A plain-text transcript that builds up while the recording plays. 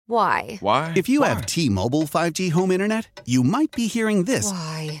Why? Why? If you have T-Mobile 5G home internet, you might be hearing this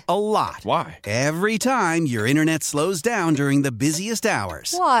Why? a lot. Why? Every time your internet slows down during the busiest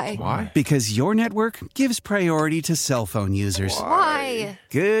hours. Why? Why? Because your network gives priority to cell phone users. Why?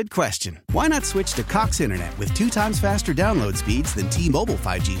 Good question. Why not switch to Cox Internet with 2 times faster download speeds than T-Mobile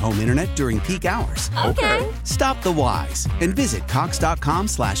 5G home internet during peak hours? Okay. Stop the whys and visit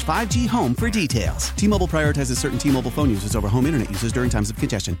cox.com/5G home for details. T-Mobile prioritizes certain T-Mobile phone users over home internet users during times of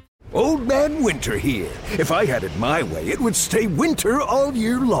congestion. Old Man Winter here. If I had it my way, it would stay winter all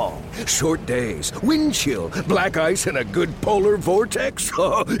year long. Short days, wind chill, black ice, and a good polar vortex.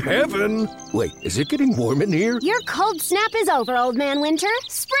 Oh, heaven. Wait, is it getting warm in here? Your cold snap is over, Old Man Winter.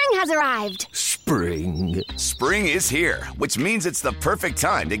 Spring has arrived. Spring. Spring is here, which means it's the perfect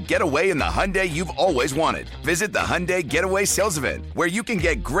time to get away in the Hyundai you've always wanted. Visit the Hyundai Getaway Sales Event, where you can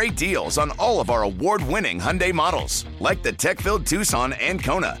get great deals on all of our award-winning Hyundai models, like the tech-filled Tucson and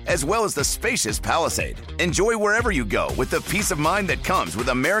Kona, as well as the spacious Palisade. Enjoy wherever you go with the peace of mind that comes with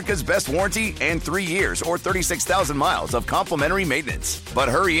America's best warranty and 3 years or 36,000 miles of complimentary maintenance. But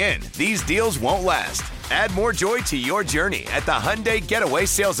hurry in, these deals won't last. Add more joy to your journey at the Hyundai Getaway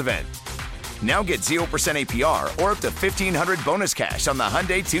Sales Event. Now get 0% APR or up to $1,500 bonus cash on the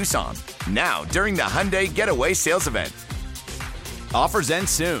Hyundai Tucson. Now, during the Hyundai Getaway Sales Event. Offers end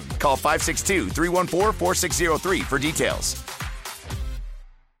soon. Call 562-314-4603 for details.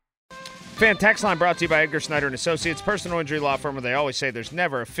 Fan text line brought to you by Edgar Snyder and Associates, personal injury law firm where they always say there's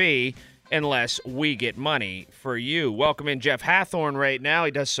never a fee unless we get money for you. Welcome in Jeff Hathhorn right now.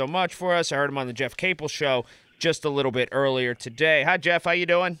 He does so much for us. I heard him on the Jeff Capel show just a little bit earlier today. Hi, Jeff. How you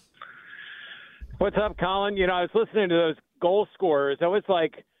doing? What's up, Colin? You know, I was listening to those goal scorers. I was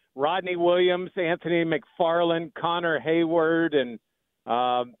like Rodney Williams, Anthony McFarland, Connor Hayward, and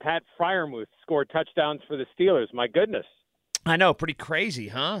Pat Freiermuth scored touchdowns for the Steelers. My goodness. I know, pretty crazy,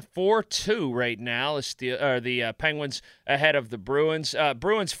 huh? 4-2 right now. The Penguins ahead of the Bruins.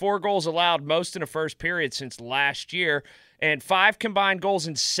 Bruins 4 goals allowed, most in a first period since last year, and 5 combined goals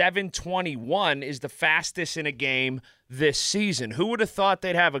in 7:21 is the fastest in a game this season. Who would have thought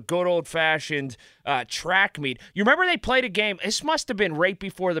they'd have a good old-fashioned track meet? You remember they played a game? This must have been right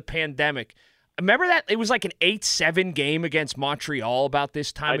before the pandemic. Remember that? It was like an 8-7 game against Montreal about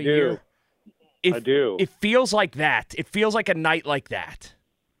this time of year. I do. It feels like that. It feels like a night like that.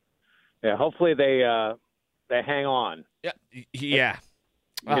 Yeah, hopefully they hang on. Yeah. You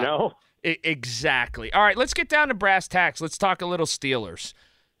know? Exactly. All right, let's get down to brass tacks. Let's talk a little Steelers.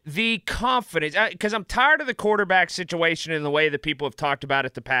 The confidence, because I'm tired of the quarterback situation in the way that people have talked about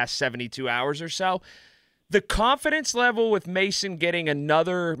it the past 72 hours or so. The confidence level with Mason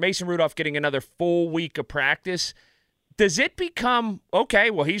Rudolph getting another full week of practice, does it become,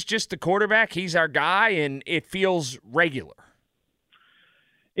 okay, well, he's just the quarterback, he's our guy, and it feels regular?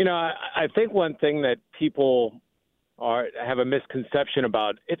 You know, I think one thing that people have a misconception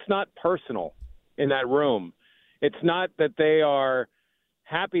about, it's not personal in that room. It's not that they are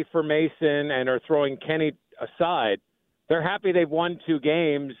happy for Mason and are throwing Kenny aside. They're happy they've won 2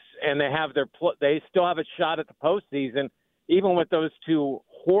 games and they still have a shot at the postseason, even with those 2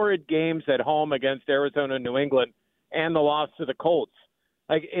 horrid games at home against Arizona and New England and the loss to the Colts.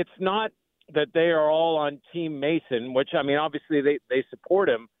 Like, it's not that they are all on Team Mason, which, I mean, obviously they support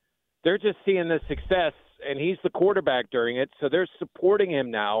him. They're just seeing the success, and he's the quarterback during it, so they're supporting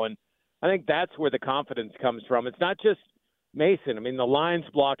him now. And I think that's where the confidence comes from. It's not just Mason. I mean, the line's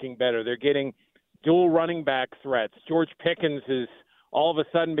blocking better. They're getting dual running back threats. George Pickens has all of a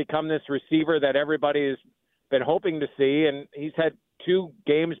sudden become this receiver that everybody has been hoping to see, and he's had 2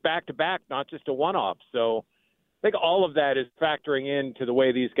 games back-to-back, not just a one-off. So I think all of that is factoring into the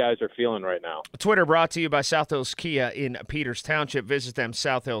way these guys are feeling right now. Twitter brought to you by South Hills Kia in Peters Township. Visit them,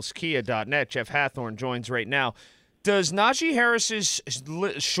 southhillskia.net. Jeff Hathhorn joins right now. Does Najee Harris's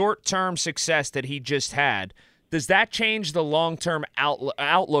short-term success that he just had, does that change the long-term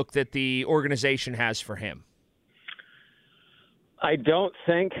outlook that the organization has for him? I don't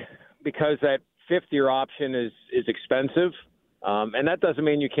think, because that 5th-year option is expensive. And that doesn't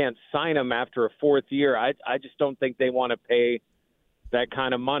mean you can't sign him after a 4th year. I just don't think they want to pay that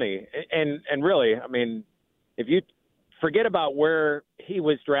kind of money. And really, I mean, if you forget about where he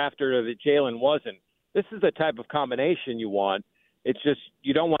was drafted or that Jalen wasn't, this is the type of combination you want. It's just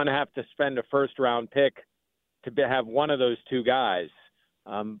you don't want to have to spend a first-round pick to have one of those 2 guys.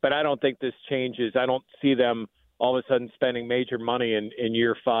 But I don't think this changes. I don't see them all of a sudden spending major money in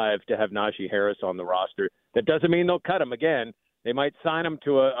year 5 to have Najee Harris on the roster. That doesn't mean they'll cut him again. They might sign him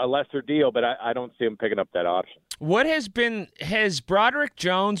to a lesser deal, but I don't see him picking up that option. Has Broderick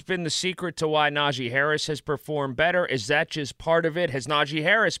Jones been the secret to why Najee Harris has performed better? Is that just part of it? Has Najee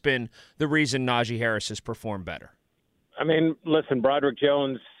Harris been the reason Najee Harris has performed better? I mean, listen, Broderick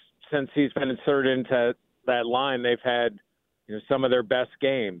Jones, since he's been inserted into that line, they've had some of their best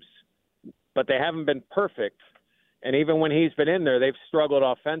games, but they haven't been perfect. And even when he's been in there, they've struggled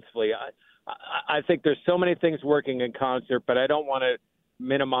offensively. I think there's so many things working in concert, but I don't want to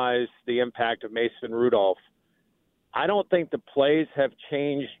minimize the impact of Mason Rudolph. I don't think the plays have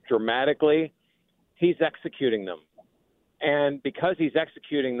changed dramatically. He's executing them. And because he's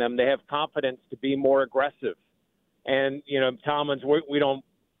executing them, they have confidence to be more aggressive. And, Tomlin's, we don't,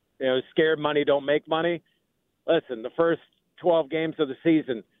 scared money don't make money. Listen, the first 12 games of the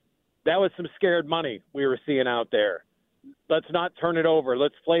season, that was some scared money we were seeing out there. Let's not turn it over.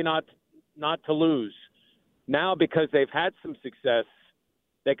 Let's play not to lose. Now, because they've had some success,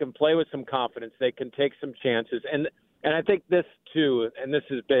 they can play with some confidence. They can take some chances. And I think this, too, and this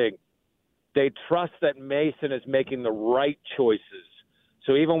is big, they trust that Mason is making the right choices.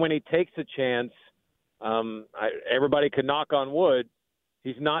 So even when he takes a chance, everybody could knock on wood,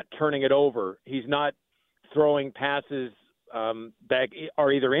 he's not turning it over. He's not throwing passes that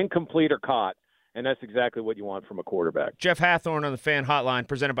are either incomplete or caught. And that's exactly what you want from a quarterback. Jeff Hathhorn on the Fan Hotline,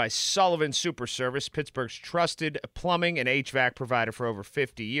 presented by Sullivan Super Service, Pittsburgh's trusted plumbing and HVAC provider for over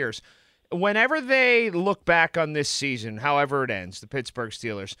 50 years. Whenever they look back on this season, however it ends, the Pittsburgh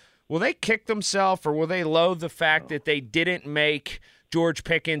Steelers, will they kick themselves or will they loathe the fact that they didn't make George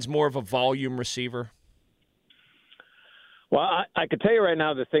Pickens more of a volume receiver? Well, I could tell you right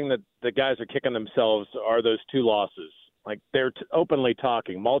now the thing that the guys are kicking themselves are those two losses. Like they're openly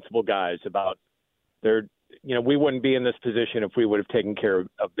talking, multiple guys, about we wouldn't be in this position if we would have taken care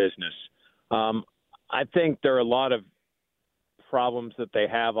of business. I think there are a lot of problems that they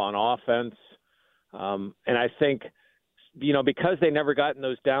have on offense. And I think, because they never gotten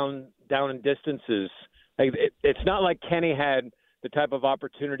those down and distances, it's not like Kenny had the type of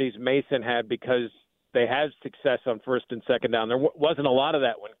opportunities Mason had because they had success on first and second down. There wasn't a lot of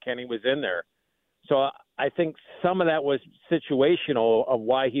that when Kenny was in there. So I think some of that was situational of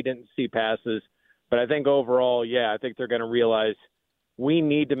why he didn't see passes. But I think overall, I think they're going to realize we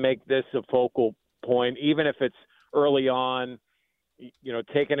need to make this a focal point, even if it's early on,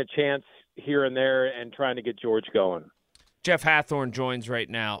 taking a chance here and there and trying to get George going. Jeff Hathhorn joins right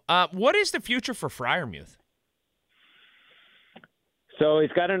now. What is the future for Freiermuth? So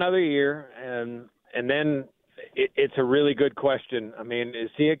he's got another year, and then it's a really good question. I mean, is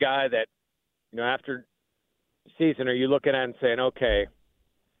he a guy that, after season, are you looking at and saying, okay,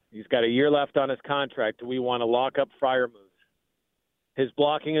 he's got a year left on his contract. Do we want to lock up Freiermuth? His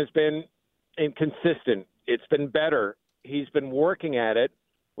blocking has been inconsistent. It's been better. He's been working at it,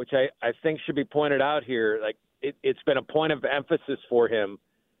 which I think should be pointed out here. Like it's been a point of emphasis for him.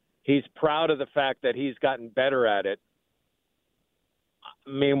 He's proud of the fact that he's gotten better at it.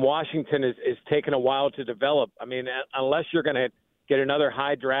 I mean, Washington is taking a while to develop. I mean, unless you're going to get another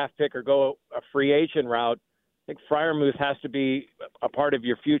high draft pick or go a free agent route, I think Freiermuth has to be a part of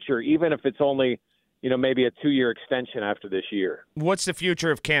your future, even if it's only, maybe a 2-year extension after this year. What's the future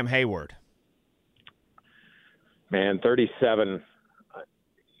of Cam Hayward? Man, 37.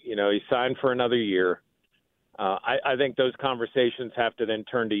 He signed for another year. I think those conversations have to then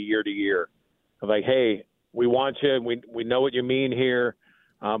turn to year. Of like, hey, we want you. We know what you mean here,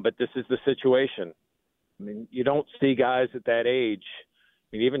 but this is the situation. I mean, you don't see guys at that age.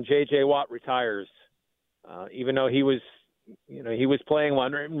 I mean, even J.J. Watt retires, even though he was playing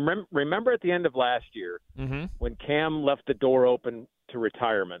one. Remember at the end of last year when Cam left the door open to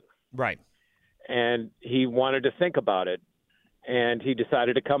retirement. Right. And he wanted to think about it, and he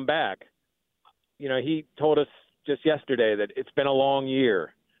decided to come back. He told us just yesterday that it's been a long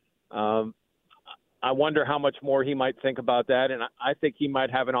year. I wonder how much more he might think about that, and I think he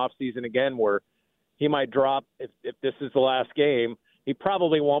might have an offseason again where he might drop if this is the last game. He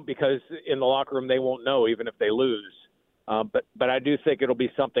probably won't because in the locker room they won't know even if they lose. But I do think it'll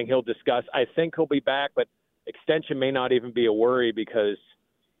be something he'll discuss. I think he'll be back, but extension may not even be a worry because –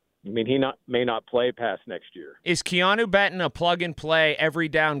 he may not play past next year. Is Keanu Benton a plug-and-play,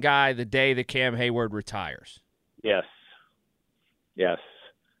 every-down guy the day that Cam Hayward retires? Yes.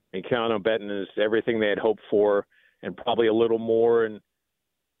 Keanu Benton is everything they had hoped for and probably a little more. And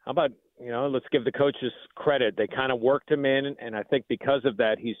how about, let's give the coaches credit. They kind of worked him in, and I think because of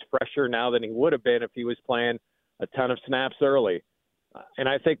that, he's fresher now than he would have been if he was playing a ton of snaps early. And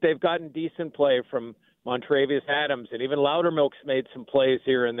I think they've gotten decent play from Montravius Adams, and even Loudermilk's made some plays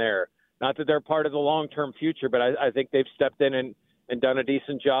here and there. Not that they're part of the long-term future, but I think they've stepped in and done a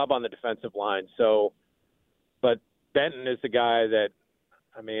decent job on the defensive line. So, but Benton is the guy that,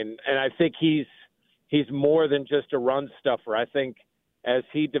 and I think he's more than just a run stuffer. I think as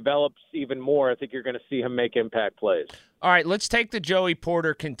he develops even more, I think you're going to see him make impact plays. All right, let's take the Joey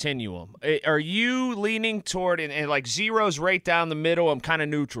Porter continuum. Are you leaning toward, and like zero's right down the middle, I'm kind of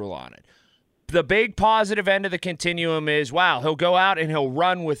neutral on it. The big positive end of the continuum is, wow, he'll go out and he'll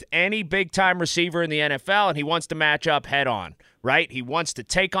run with any big-time receiver in the NFL, and he wants to match up head-on, right? He wants to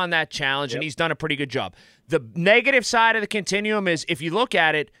take on that challenge, and he's done a pretty good job. The negative side of the continuum is, if you look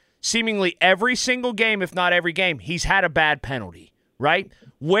at it, seemingly every single game, if not every game, he's had a bad penalty, right?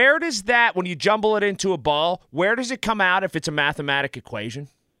 Where does that, when you jumble it into a ball, where does it come out if it's a mathematic equation?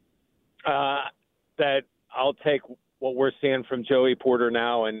 That I'll take what we're seeing from Joey Porter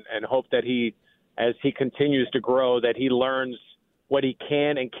now and hope that he, as he continues to grow, that he learns what he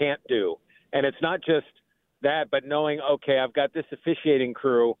can and can't do. And it's not just that, but knowing, okay, I've got this officiating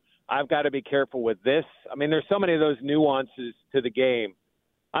crew, I've got to be careful with this. There's so many of those nuances to the game.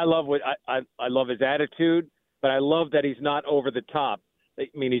 I love I love his attitude, but I love that he's not over the top.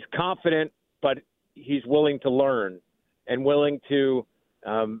 He's confident, but he's willing to learn and willing to,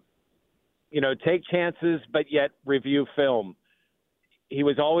 take chances, but yet review film. He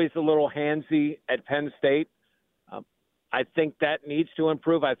was always a little handsy at Penn State. I think that needs to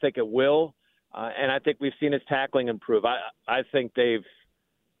improve. I think it will. And I think we've seen his tackling improve. I think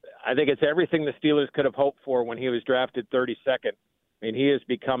it's everything the Steelers could have hoped for when he was drafted 32nd. He is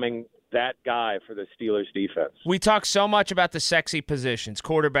becoming that guy for the Steelers defense. We talk so much about the sexy positions,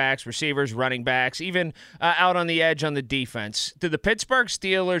 quarterbacks, receivers, running backs, even out on the edge on the defense. Do the Pittsburgh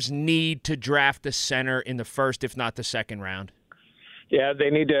Steelers need to draft a center in the first, if not the second round? Yeah, they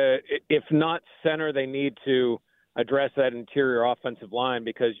need to. If not center, they need to address that interior offensive line,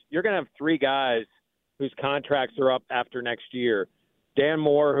 because you're going to have three guys whose contracts are up after next year. Dan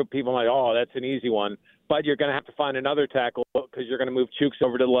Moore, who people are like, oh, that's an easy one. But you're going to have to find another tackle because you're going to move Chooks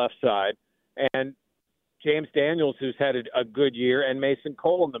over to the left side. And James Daniels, who's had a good year, and Mason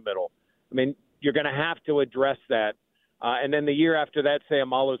Cole in the middle. You're going to have to address that. And then the year after that,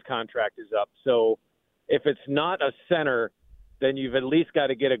 Sayamalo's contract is up. So if it's not a center, then you've at least got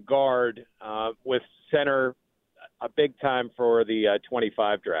to get a guard with center a big time for the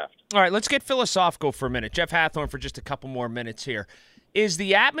 25 draft. All right, let's get philosophical for a minute. Jeff Hathhorn for just a couple more minutes here. Is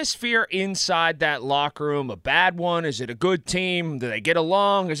the atmosphere inside that locker room a bad one? Is it a good team? Do they get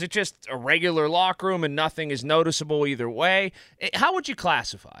along? Is it just a regular locker room and nothing is noticeable either way? How would you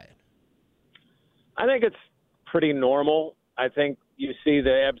classify it? I think it's pretty normal. I think you see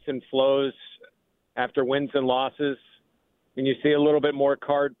the ebbs and flows after wins and losses. And you see a little bit more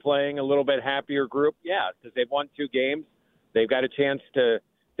card playing, a little bit happier group. Yeah, because they've won 2 games. They've got a chance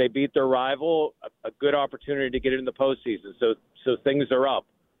they beat their rival, a good opportunity to get into the postseason. So things are up.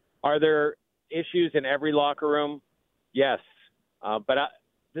 Are there issues in every locker room? Yes. But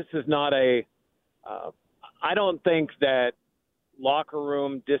this is not I don't think that locker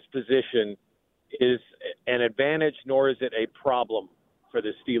room disposition is an advantage, nor is it a problem for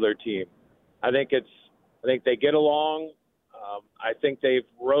the Steeler team. I think they get along. I think they've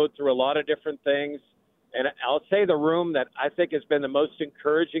rode through a lot of different things. And I'll say the room that I think has been the most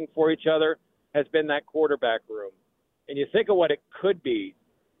encouraging for each other has been that quarterback room. And you think of what it could be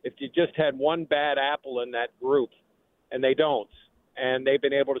if you just had one bad apple in that group, and they don't. And they've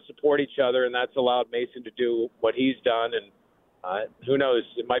been able to support each other, and that's allowed Mason to do what he's done. And who knows,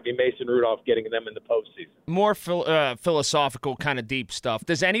 it might be Mason Rudolph getting them in the postseason. More philosophical kind of deep stuff.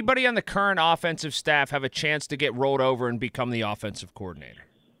 Does anybody on the current offensive staff have a chance to get rolled over and become the offensive coordinator?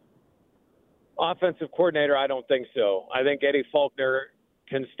 Offensive coordinator, I don't think so. I think Eddie Faulkner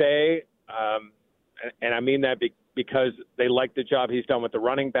can stay, and I mean that because they like the job he's done with the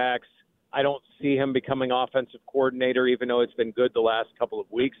running backs. I don't see him becoming offensive coordinator, even though it's been good the last couple of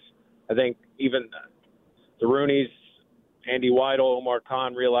weeks. I think even the Rooneys, Andy Weidel, Omar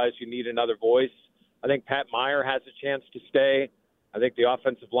Khan realize you need another voice. I think Pat Meyer has a chance to stay. I think the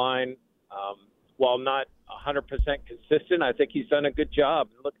offensive line, while not 100% consistent, I think he's done a good job.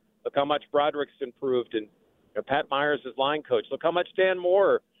 Look how much Broderick's improved, and Pat Meyer's his line coach. Look how much Dan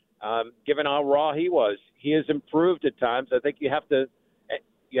Moore, given how raw he was, he has improved at times. I think you have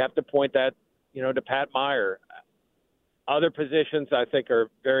to point that to Pat Meyer. Other positions, I think, are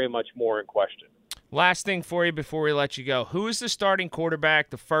very much more in question. Last thing for you before we let you go. Who is the starting quarterback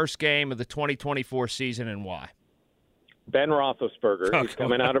the first game of the 2024 season, and why? Ben Roethlisberger. He's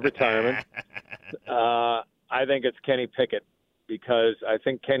coming out of retirement. I think it's Kenny Pickett, because I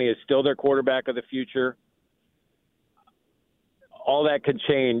think Kenny is still their quarterback of the future. All that could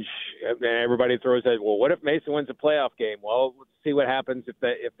change. Everybody throws at, well, what if Mason wins a playoff game? Well, let's see what happens if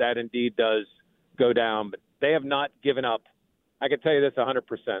that indeed does go down. But they have not given up. I can tell you this 100%.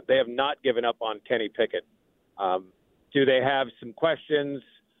 They have not given up on Kenny Pickett. Do they have some questions?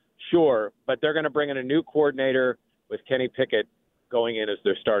 Sure, but they're going to bring in a new coordinator with Kenny Pickett going in as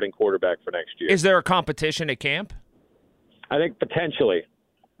their starting quarterback for next year. Is there a competition at camp? I think potentially.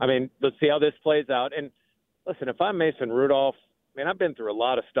 I mean, let's see how this plays out. And listen, if I'm Mason Rudolph, I've been through a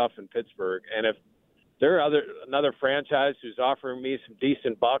lot of stuff in Pittsburgh, and if there are another franchise who's offering me some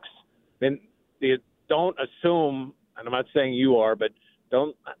decent bucks, then you don't assume, and I'm not saying you are, but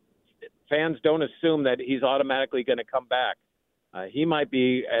fans don't assume that he's automatically going to come back. He might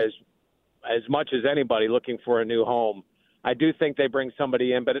be as much as anybody looking for a new home. I do think they bring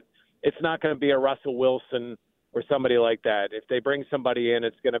somebody in, but it's not going to be a Russell Wilson or somebody like that. If they bring somebody in,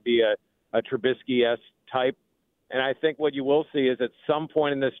 it's going to be a Trubisky-esque type. And I think what you will see is at some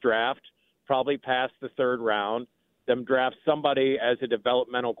point in this draft, probably past the third round, them draft somebody as a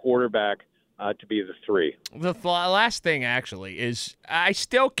developmental quarterback to be the 3. The last thing, actually, is I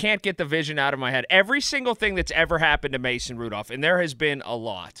still can't get the vision out of my head. Every single thing that's ever happened to Mason Rudolph, and there has been a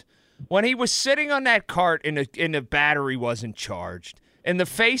lot, when he was sitting on that cart and the battery wasn't charged, and the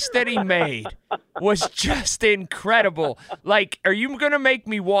face that he made was just incredible. Like, are you going to make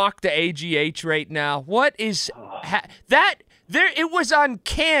me walk to AGH right now? What is that? There, it was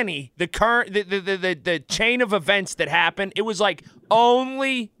uncanny, the chain of events that happened. It was like,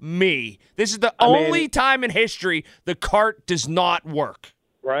 only me. This is the only time in history the cart does not work.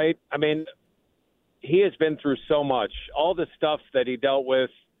 Right? He has been through so much. All the stuff that he dealt with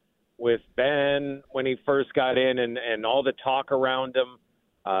Ben when he first got in and all the talk around him,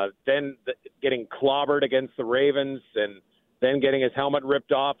 then getting clobbered against the Ravens and then getting his helmet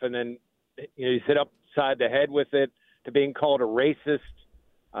ripped off and then he's hit upside the head with it, to being called a racist,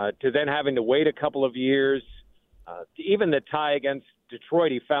 to then having to wait a couple of years, even the tie against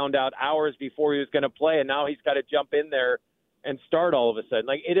Detroit, he found out hours before he was going to play, and now he's got to jump in there and start all of a sudden.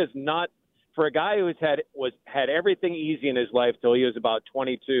 Like, it is not for a guy who's had everything easy in his life till he was about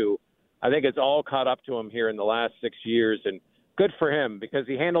 22. I think it's all caught up to him here in the last 6 years, and good for him because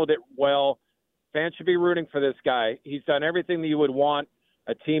he handled it well. Fans should be rooting for this guy. He's done everything that you would want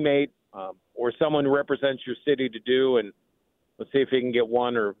a teammate or someone who represents your city to do, and let's see if he can get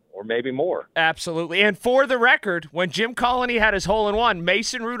one or maybe more. Absolutely. And for the record, when Jim Colony had his hole-in-one,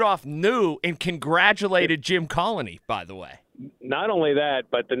 Mason Rudolph knew and congratulated Jim Colony, by the way. Not only that,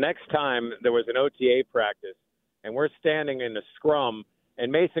 but the next time there was an OTA practice, and we're standing in a scrum,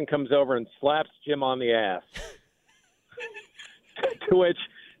 and Mason comes over and slaps Jim on the ass, to which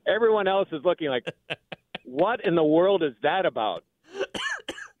everyone else is looking like, what in the world is that about?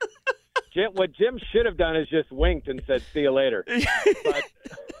 What Jim should have done is just winked and said, see you later.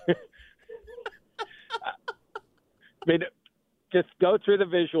 But just go through the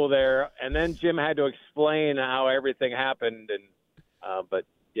visual there, and then Jim had to explain how everything happened. And but,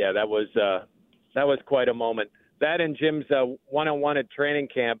 yeah, that was quite a moment. That and Jim's one-on-one at training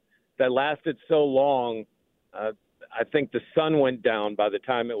camp that lasted so long, I think the sun went down by the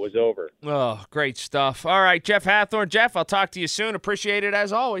time it was over. Oh, great stuff. All right, Jeff Hathhorn. Jeff, I'll talk to you soon. Appreciate it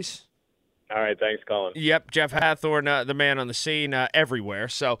as always. All right, thanks, Colin. Yep, Jeff Hathhorn, the man on the scene everywhere.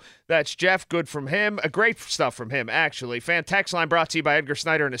 So that's Jeff. Good from him. Great stuff from him, actually. Fan text line brought to you by Edgar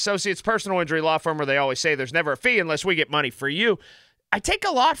Snyder and Associates, personal injury law firm where they always say there's never a fee unless we get money for you. I take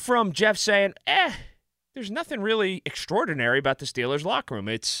a lot from Jeff saying, there's nothing really extraordinary about the Steelers locker room.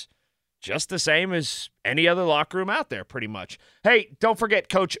 It's just the same as any other locker room out there, pretty much. Hey, don't forget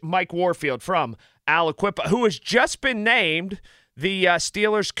Coach Mike Warfield from Aliquippa, who has just been named the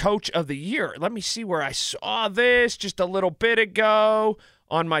Steelers Coach of the Year. Let me see where I saw this just a little bit ago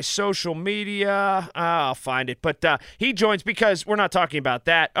on my social media. I'll find it. But he joins because we're not talking about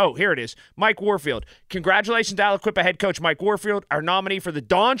that. Oh, here it is. Mike Warfield. Congratulations to Aliquippa head coach Mike Warfield, our nominee for the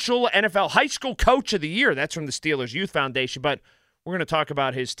Don Shula NFL High School Coach of the Year. That's from the Steelers Youth Foundation. But we're going to talk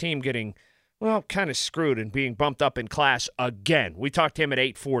about his team getting, well, kind of screwed and being bumped up in class again. We talked to him at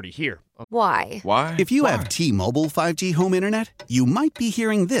 8:40 here. Why? If you have T-Mobile 5G home internet, you might be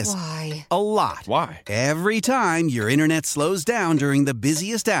hearing this Why? a lot. Why? Every time your internet slows down during the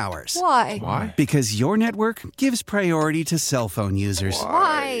busiest hours. Why? Because your network gives priority to cell phone users.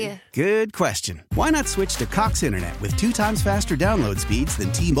 Why? Good question. Why not switch to Cox Internet with 2 times faster download speeds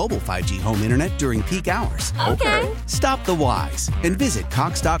than T-Mobile 5G home internet during peak hours? Okay. Stop the whys and visit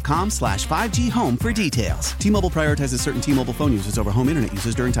Cox.com/5G home for details. T-Mobile prioritizes certain T-Mobile phone users over home internet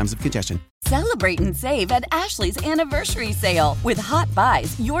users during times of congestion. question. Celebrate and save at Ashley's Anniversary Sale. With Hot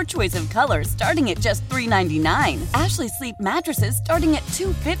Buys, your choice of colors starting at just $3.99. Ashley Sleep mattresses starting at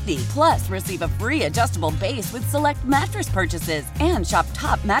 $2.50. Plus, receive a free adjustable base with select mattress purchases. And shop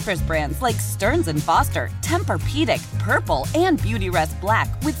top mattress brands like Stearns & Foster, Tempur-Pedic, Purple, and Beautyrest Black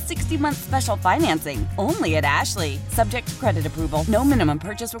with 60-month special financing. Only at Ashley. Subject to credit approval. No minimum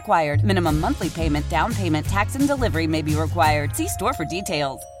purchase required. Minimum monthly payment, down payment, tax, and delivery may be required. See store for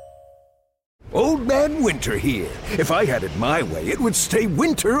details. Old Man Winter here. If I had it my way, it would stay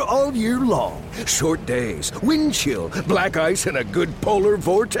winter all year long. Short days, wind chill, black ice, and a good polar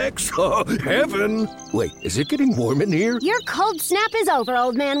vortex. Oh, heaven! Wait, is it getting warm in here? Your cold snap is over,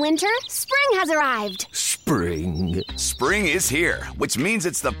 Old Man Winter. Spring has arrived. Spring. Spring is here, which means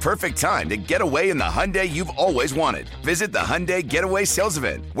it's the perfect time to get away in the Hyundai you've always wanted. Visit the Hyundai Getaway Sales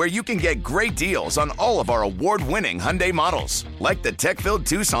Event, where you can get great deals on all of our award-winning Hyundai models, like the tech-filled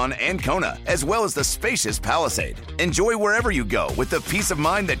Tucson and Kona, as well as the spacious Palisade. Enjoy wherever you go with the peace of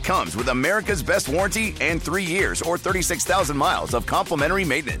mind that comes with America's best warranty and 3 years or 36,000 miles of complimentary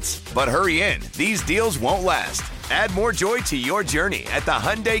maintenance. But hurry in, these deals won't last. Add more joy to your journey at the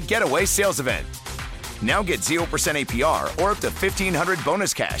Hyundai Getaway Sales Event. Now get 0% APR or up to $1,500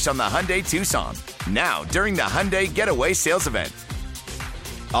 bonus cash on the Hyundai Tucson. Now, during the Hyundai Getaway Sales Event.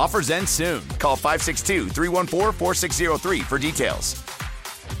 Offers end soon. Call 562-314-4603 for details.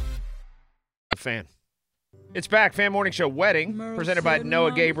 Fan. It's back. Fan Morning Show Wedding, presented by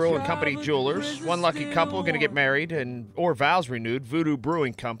Noah Gabriel and Company Jewelers. One lucky couple going to get married or vows renewed. Voodoo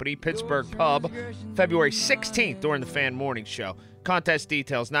Brewing Company, Pittsburgh Pub, February 16th during the Fan Morning Show. Contest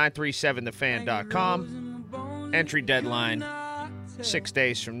details, 937thefan.com. Entry deadline, 6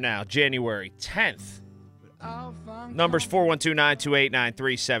 days from now, January 10th. Numbers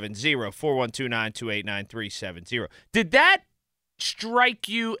 412-928-9370, 412-928-9370. Did that strike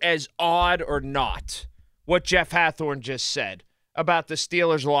you as odd or not, what Jeff Hathhorn just said about the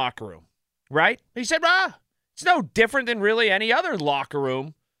Steelers locker room, right? He said, it's no different than really any other locker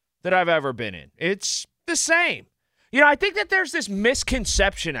room that I've ever been in. It's the same. I think that there's this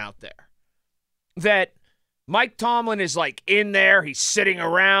misconception out there that Mike Tomlin is like in there, he's sitting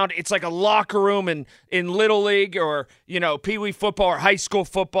around. It's like a locker room in Little League or, Pee Wee football or high school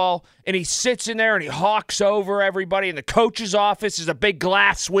football. And he sits in there and he hawks over everybody. And the coach's office is a big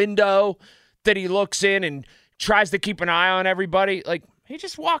glass window that he looks in and tries to keep an eye on everybody. Like, he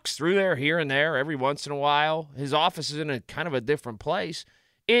just walks through there here and there every once in a while. His office is in a kind of a different place.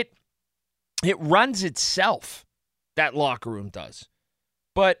 It runs itself, that locker room does.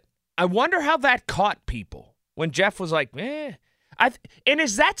 But I wonder how that caught people. When Jeff was like, and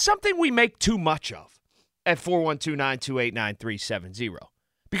is that something we make too much of at 412-928-9370?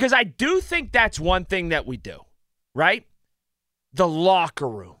 Because I do think that's one thing that we do, right? The locker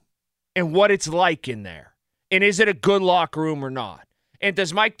room and what it's like in there. And is it a good locker room or not? And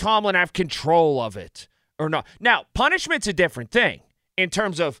does Mike Tomlin have control of it or not? Now, punishment's a different thing in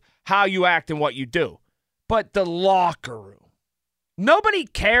terms of how you act and what you do. But the locker room. Nobody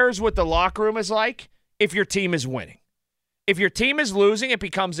cares what the locker room is like if your team is winning. If your team is losing, it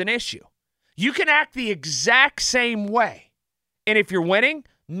becomes an issue. You can act the exact same way. And if you're winning,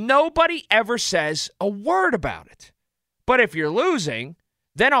 nobody ever says a word about it. But if you're losing,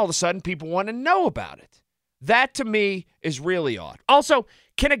 then all of a sudden people want to know about it. That, to me, is really odd. Also,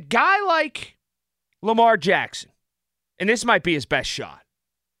 can a guy like Lamar Jackson, and this might be his best shot,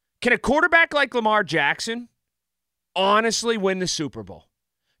 can a quarterback like Lamar Jackson honestly win the Super Bowl?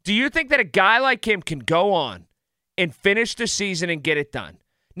 Do you think that a guy like him can go on and finish the season and get it done?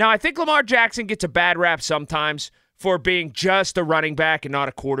 Now, I think Lamar Jackson gets a bad rap sometimes for being just a running back and not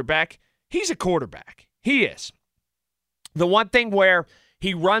a quarterback. He's a quarterback. He is. The one thing where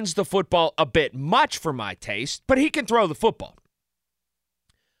he runs the football a bit much for my taste, but he can throw the football.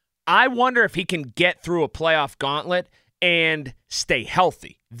 I wonder if he can get through a playoff gauntlet and stay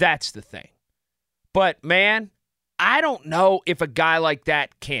healthy. That's the thing. But, man, I don't know if a guy like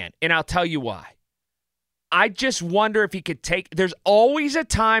that can, and I'll tell you why. I just wonder if he could take – there's always a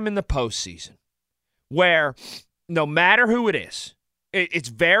time in the postseason where no matter who it is, it's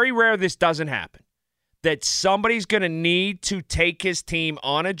very rare this doesn't happen, that somebody's going to need to take his team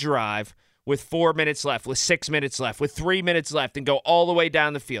on a drive with 4 minutes left, with 6 minutes left, with 3 minutes left, and go all the way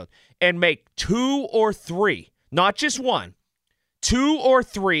down the field and make 2 or 3, not just one, 2 or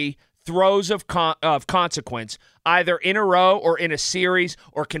 3 throws of consequence, either in a row or in a series,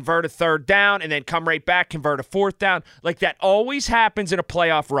 or convert a third down and then come right back, convert a fourth down. Like that always happens in a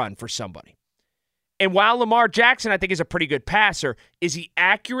playoff run for somebody. And while Lamar Jackson, I think, is a pretty good passer, is he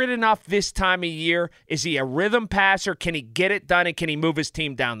accurate enough this time of year? Is he a rhythm passer? Can he get it done, and can he move his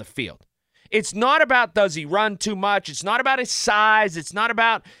team down the field? It's not about does he run too much. It's not about his size. It's not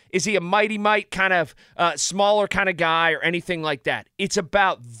about is he a mighty might kind of smaller kind of guy or anything like that. It's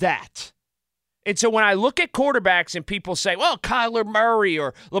about that. And so when I look at quarterbacks and people say, well, Kyler Murray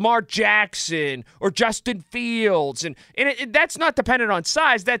or Lamar Jackson or Justin Fields, and that's not dependent on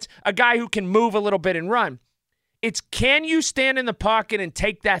size. That's a guy who can move a little bit and run. It's can you stand in the pocket and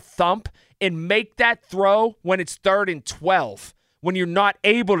take that thump and make that throw when it's 3rd and 12, when you're not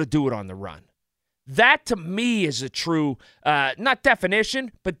able to do it on the run? That, to me, is a true, not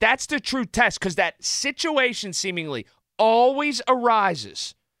definition, but that's the true test, because that situation seemingly always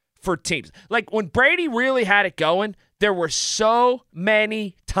arises for teams. Like when Brady really had it going, there were so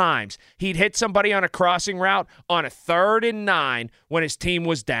many times he'd hit somebody on a crossing route on a 3rd and 9 when his team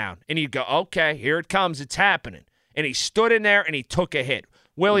was down. And you'd go, okay, here it comes. It's happening. And he stood in there and he took a hit.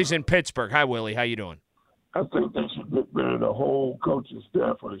 Willie's in Pittsburgh. Hi, Willie. How you doing? I think they should get rid of the whole coaching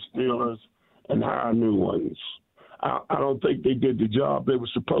staff for the Steelers and hire new ones. I don't think they did the job they were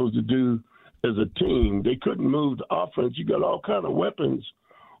supposed to do as a team. They couldn't move the offense. You got all kind of weapons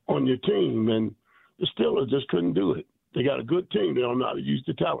on your team, and the Steelers just couldn't do it. They got a good team. They don't know how to use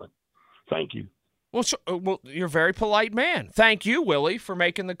the talent. Thank you. Well, you're a very polite man. Thank you, Willie, for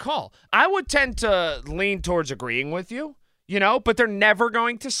making the call. I would tend to lean towards agreeing with you, but they're never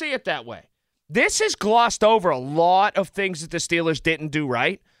going to see it that way. This has glossed over a lot of things that the Steelers didn't do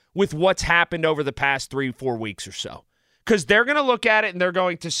right with what's happened over the past 3-4 weeks or so. Because they're going to look at it and they're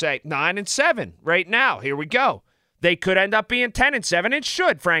going to say 9-7 right now. Here we go. They could end up being 10-7. It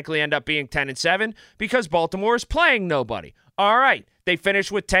should, frankly, end up being 10-7 because Baltimore is playing nobody. All right. They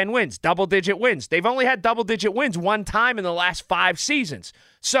finished with 10 wins, double-digit wins. They've only had double-digit wins one time in the last 5 seasons.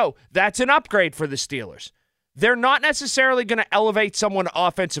 So that's an upgrade for the Steelers. They're not necessarily going to elevate someone to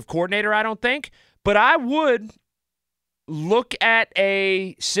offensive coordinator, I don't think, but I would look at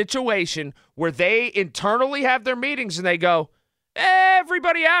a situation where they internally have their meetings and they go,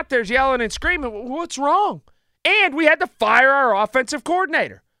 everybody out there's yelling and screaming, what's wrong? And we had to fire our offensive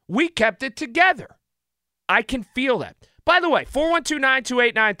coordinator. We kept it together. I can feel that. By the way,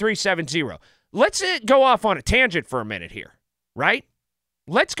 412-928-9370. Let's go off on a tangent for a minute here, right?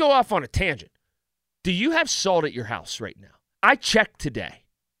 Let's go off on a tangent. Do you have salt at your house right now? I checked today.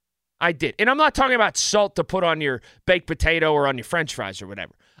 I did. And I'm not talking about salt to put on your baked potato or on your french fries or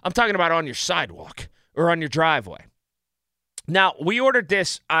whatever. I'm talking about on your sidewalk or on your driveway. Now, we ordered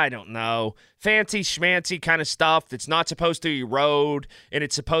this, I don't know, fancy schmancy kind of stuff that's not supposed to erode, and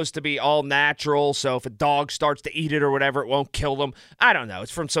it's supposed to be all natural, so if a dog starts to eat it or whatever, it won't kill them. I don't know.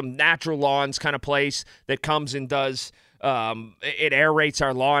 It's from some natural lawns kind of place that comes and does, it aerates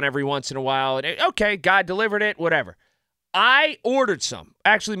our lawn every once in a while. And okay, guy delivered it, whatever. I ordered some.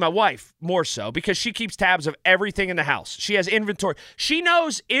 Actually, my wife more so because she keeps tabs of everything in the house. She has inventory. She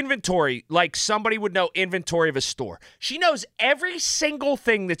knows inventory like somebody would know inventory of a store. She knows every single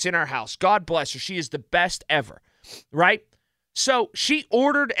thing that's in our house. God bless her. She is the best ever, right? So she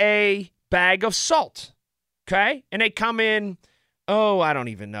ordered a bag of salt, okay? And they come in, I don't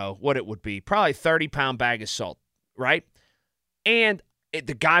even know what it would be. Probably 30-pound bag of salt, right? And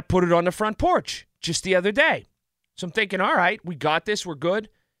the guy put it on the front porch just the other day. So I'm thinking, all right, we got this. We're good.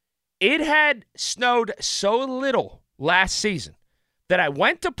 It had snowed so little last season that I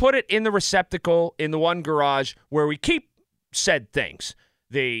went to put it in the receptacle in the one garage where we keep said things.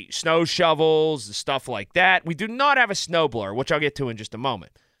 The snow shovels, the stuff like that. We do not have a snowblower, which I'll get to in just a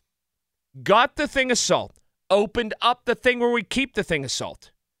moment. Got the thing of salt. Opened up the thing where we keep the thing of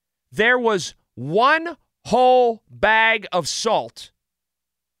salt. There was one whole bag of salt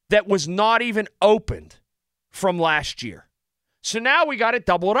that was not even opened from last year. So now we got it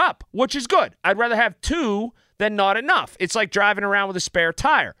doubled up, which is good. I'd rather have 2 than not enough. It's like driving around with a spare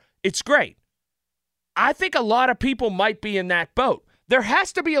tire. It's great. I think a lot of people might be in that boat. There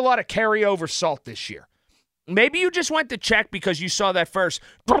has to be a lot of carryover salt this year. Maybe you just went to check because you saw that first,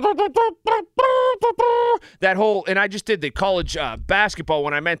 that whole, and I just did the college basketball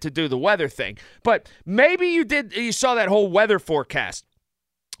when I meant to do the weather thing. But maybe you saw that whole weather forecast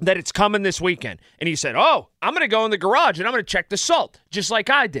that it's coming this weekend. And he said, I'm going to go in the garage and I'm going to check the salt, just like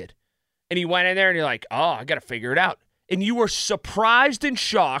I did. And he went in there and you're like, I got to figure it out. And you were surprised and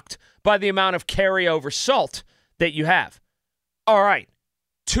shocked by the amount of carryover salt that you have. All right,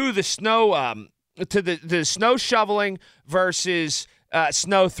 to the snow, to the snow shoveling versus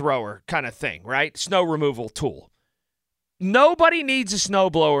snow thrower kind of thing, right? Snow removal tool. Nobody needs a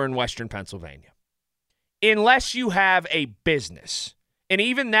snowblower in Western Pennsylvania unless you have a business. And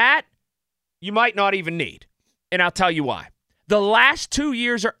even that, you might not even need. And I'll tell you why. The last 2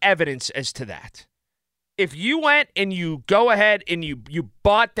 years are evidence as to that. If you went and you go ahead and you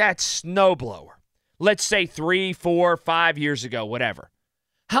bought that snowblower, let's say 3, 4, 5 years ago, whatever,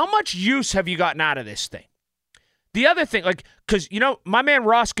 how much use have you gotten out of this thing? The other thing, because, my man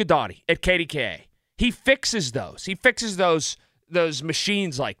Ross Godotti at KDKA, he fixes those. He fixes those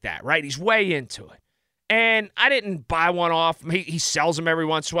machines like that, right? He's way into it. And I didn't buy one off. He sells them every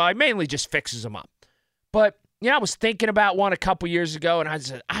once in a while. He mainly just fixes them up. But, I was thinking about one a couple years ago, and I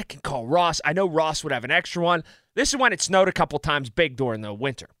said, I can call Ross. I know Ross would have an extra one. This is when it snowed a couple times big during the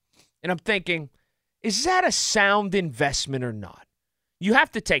winter. And I'm thinking, is that a sound investment or not? You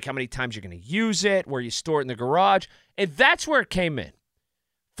have to take how many times you're going to use it, where you store it in the garage, and that's where it came in.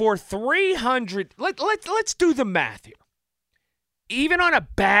 For $300, let's do the math here. Even on a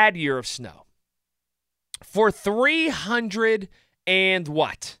bad year of snow, for 300 and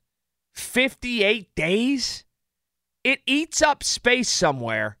what? 58 days? It eats up space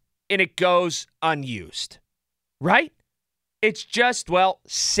somewhere and it goes unused, right? It's just,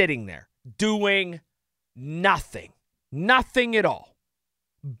 sitting there doing nothing. Nothing at all.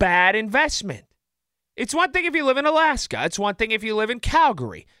 Bad investment. It's one thing if you live in Alaska. It's one thing if you live in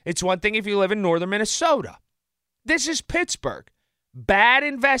Calgary. It's one thing if you live in northern Minnesota. This is Pittsburgh. Bad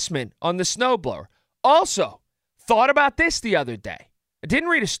investment on the snowblower. Also, thought about this the other day. I didn't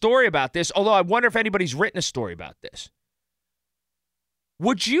read a story about this, although I wonder if anybody's written a story about this.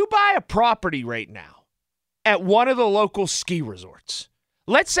 Would you buy a property right now at one of the local ski resorts?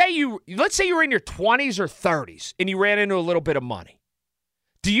 Let's say you were in your 20s or 30s and you ran into a little bit of money.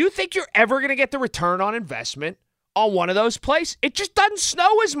 Do you think you're ever going to get the return on investment on one of those places? It just doesn't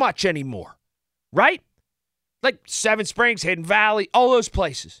snow as much anymore, right? Like Seven Springs, Hidden Valley, all those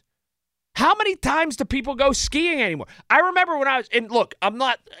places. How many times do people go skiing anymore? I remember when I was, and look, I'm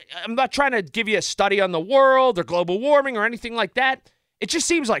not trying to give you a study on the world or global warming or anything like that. It just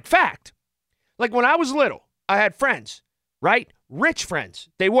seems like fact. Like when I was little, I had friends, right? Rich friends.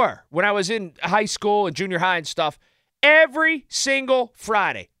 They were. When I was in high school and junior high and stuff, every single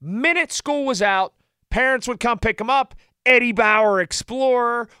Friday, minute school was out, parents would come pick them up, Eddie Bauer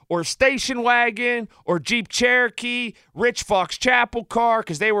Explorer or station wagon or Jeep Cherokee, Rich Fox Chapel car,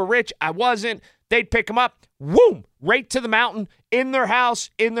 because they were rich. I wasn't. They'd pick them up, whoom, right to the mountain, in their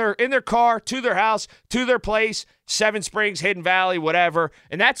house, in their car, to their house, to their place, Seven Springs, Hidden Valley, whatever.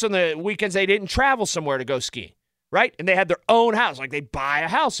 And that's on the weekends they didn't travel somewhere to go skiing, right? And they had their own house, like they buy a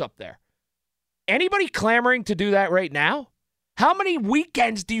house up there. Anybody clamoring to do that right now? How many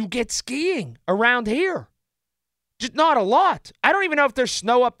weekends do you get skiing around here? Just not a lot. I don't even know if there's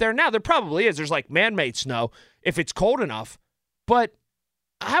snow up there now. There probably is. There's like man-made snow if it's cold enough. But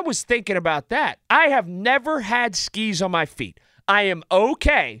I was thinking about that. I have never had skis on my feet. I am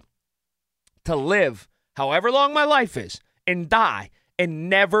okay to live however long my life is and die and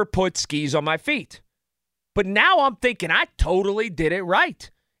never put skis on my feet. But now I'm thinking I totally did it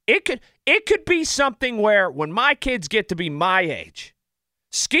right. It could be something where when my kids get to be my age,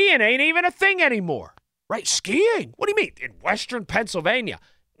 skiing ain't even a thing anymore. Right, skiing? What do you mean? In Western Pennsylvania?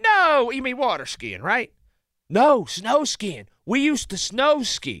 No, you mean water skiing, right? No, snow skiing. We used to snow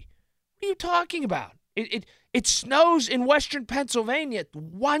ski. What are you talking about? It snows in Western Pennsylvania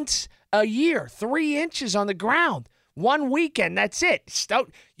once a year, 3 inches on the ground. One weekend, that's it.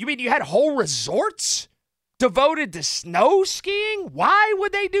 You mean you had whole resorts devoted to snow skiing? Why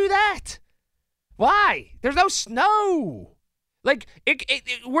would they do that? Why? There's no snow. Like,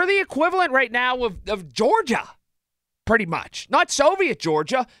 we're the equivalent right now of Georgia, pretty much. Not Soviet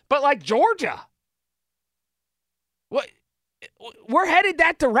Georgia, but like Georgia. We're headed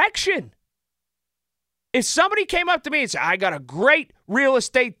that direction. If somebody came up to me and said, I got a great real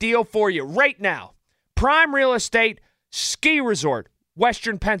estate deal for you right now. Prime real estate, ski resort,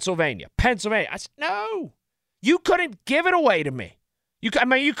 Western Pennsylvania. I said, no, you couldn't give it away to me. You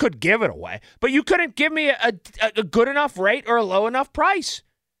could give it away, but you couldn't give me a good enough rate or a low enough price.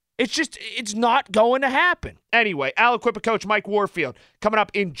 It's not going to happen. Anyway, Aliquippa coach Mike Warfield coming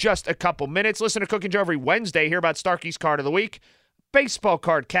up in just a couple minutes. Listen to Cook and Joe every Wednesday. Hear about Starkey's Card of the Week. Baseball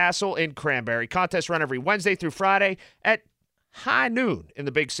Card Castle in Cranberry. Contest run every Wednesday through Friday at high noon in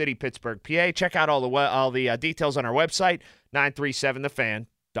the big city, Pittsburgh, PA. Check out all the details on our website,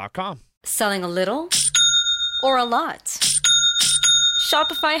 937thefan.com. Selling a little or a lot?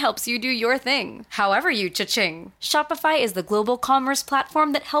 Shopify helps you do your thing, however you cha-ching. Shopify is the global commerce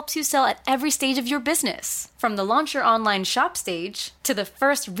platform that helps you sell at every stage of your business. From the launch your online shop stage, to the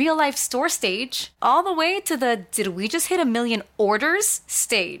first real-life store stage, all the way to the did we just hit 1 million orders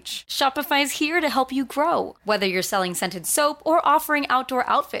stage. Shopify's here to help you grow. Whether you're selling scented soap or offering outdoor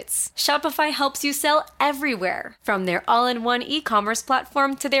outfits, Shopify helps you sell everywhere. From their all-in-one e-commerce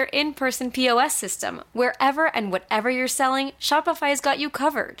platform to their in-person POS system, wherever and whatever you're selling, Shopify's got you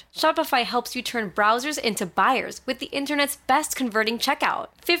covered. Shopify helps you turn browsers into buyers with the internet's best converting checkout,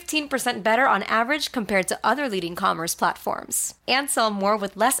 15% better on average compared to other leading commerce platforms. And sell more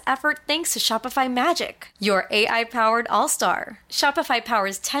with less effort thanks to Shopify Magic, your AI-powered all-star. Shopify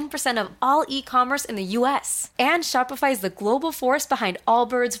powers 10% of all e-commerce in the U.S. And Shopify is the global force behind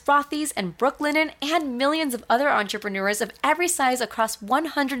Allbirds, Rothy's, and Brooklinen, and millions of other entrepreneurs of every size across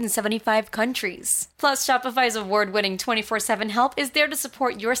 175 countries. Plus, Shopify's award-winning 24/7 help is there to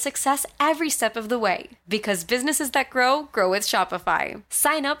support your success every step of the way. Because businesses that grow with Shopify.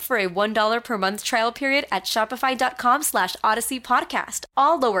 Sign up for a $1 per month trial period at shopify.com/Odyssey Podcast,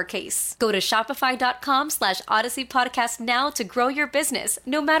 all lowercase. Go to shopify.com/Odyssey Podcast now to grow your business,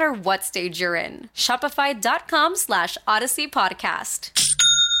 no matter what stage you're in. Shopify.com/Odyssey Podcast.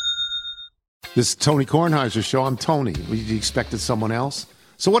 This is Tony Kornheiser's show. I'm Tony. You expected someone else?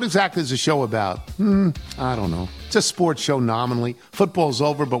 So what exactly is the show about? I don't know. It's a sports show nominally. Football's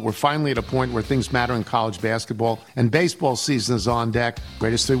over, but we're finally at a point where things matter in college basketball, and baseball season is on deck.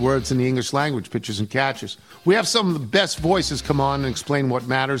 Greatest 3 words in the English language, pitchers and catchers. We have some of the best voices come on and explain what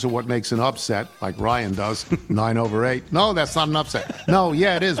matters or what makes an upset, like Ryan does, 9/8. No, that's not an upset. No,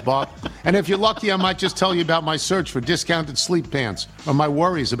 yeah, it is, Bob. And if you're lucky, I might just tell you about my search for discounted sleep pants or my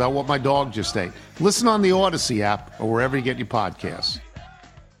worries about what my dog just ate. Listen on the Odyssey app or wherever you get your podcasts.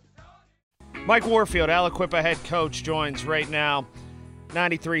 Mike Warfield, Aliquippa head coach, joins right now.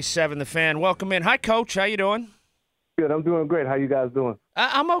 93.7 The Fan. Welcome in. Hi, Coach. How you doing? Good. I'm doing great. How you guys doing?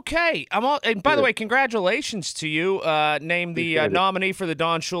 I'm okay. And by the way, congratulations to you. Named the nominee for the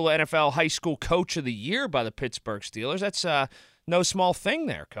Don Shula NFL High School Coach of the Year by the Pittsburgh Steelers. That's no small thing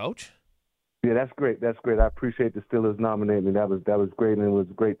there, Coach. Yeah, that's great. That's great. I appreciate the Steelers nominating me. That was great, and it was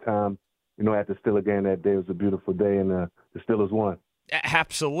a great time. At the Steelers game that day. It was a beautiful day, and the Steelers won.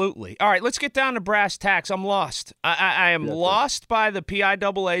 Absolutely. All right, let's get down to brass tacks. I'm lost. I am lost by the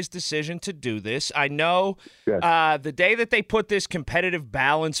PIAA's decision to do this. I know the day that they put this competitive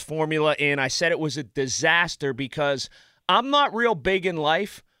balance formula in, I said it was a disaster because I'm not real big in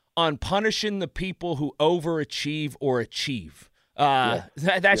life on punishing the people who overachieve or achieve.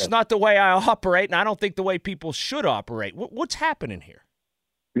 That's not the way I operate, and I don't think the way people should operate. What's happening here?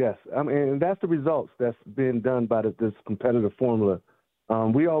 Yes, I mean, that's the results that's been done by this competitive formula.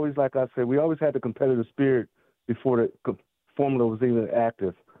 We always, like I said, we always had the competitive spirit before the formula was even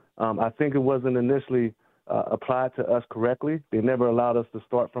active. I think it wasn't initially applied to us correctly. They never allowed us to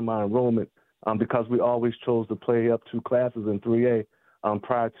start from our enrollment because we always chose to play up 2 classes in 3A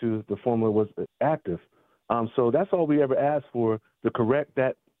prior to the formula was active. So that's all we ever asked for, to correct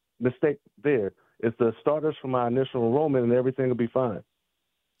that mistake there, is the starters from our initial enrollment, and everything will be fine.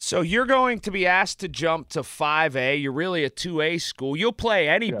 So you're going to be asked to jump to 5A. You're really a 2A school. You'll play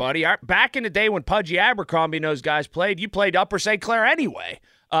anybody. Yeah. Back in the day when Pudgy Abercrombie and those guys played, you played Upper St. Clair anyway.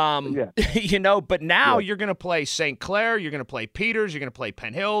 But now you're going to play St. Clair, you're going to play Peters, you're going to play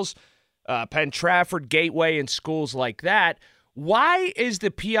Penn Hills, Penn Trafford, Gateway, and schools like that. Why is the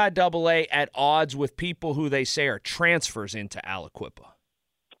PIAA at odds with people who they say are transfers into Aliquippa?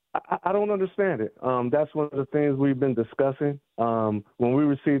 I don't understand it. That's one of the things we've been discussing. When we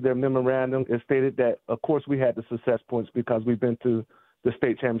received their memorandum, it stated that, of course, we had the success points because we've been to the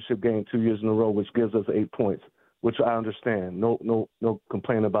state championship game 2 years in a row, which gives us 8 points, which I understand. No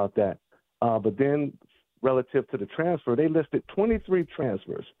complaint about that. But then relative to the transfer, they listed 23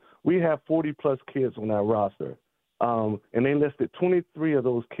 transfers. We have 40-plus kids on our roster. And they listed 23 of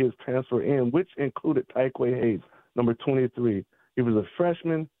those kids transfer in, which included Tyquay Hayes, number 23. He was a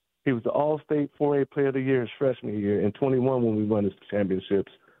freshman. He was the All-State 4A Player of the Year his freshman year, in 21 when we won his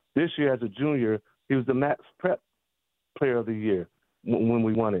championships. This year, as a junior, he was the Max Prep Player of the Year when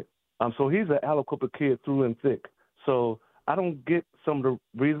we won it. So he's an Aliquippa kid through and thick. So I don't get some of the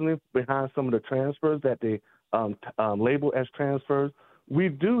reasoning behind some of the transfers that they label as transfers. We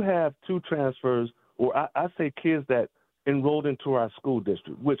do have 2 transfers, or I say kids that enrolled into our school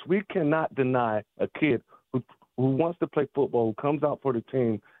district, which we cannot deny a kid who wants to play football, who comes out for the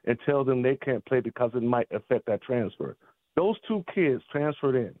team, and tell them they can't play because it might affect that transfer. Those 2 kids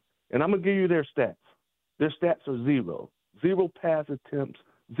transferred in, and I'm going to give you their stats. Their stats are 0. 0 pass attempts,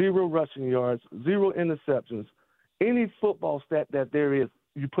 0 rushing yards, 0 interceptions. Any football stat that there is,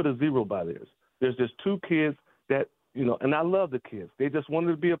 you put a 0 by theirs. There's just 2 kids that, and I love the kids. They just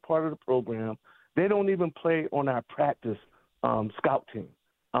wanted to be a part of the program. They don't even play on our practice scout team.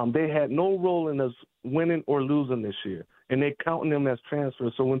 They had no role in us winning or losing this year, and they counting them as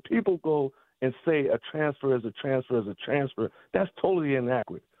transfers. So when people go and say a transfer is a transfer is a transfer, that's totally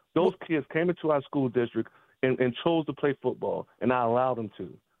inaccurate. Those kids came into our school district and chose to play football, and I allowed them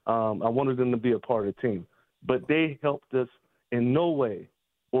to. I wanted them to be a part of the team. But they helped us in no way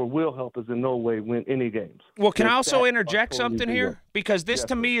or will help us in no way win any games. Well, can I also interject something here? Because this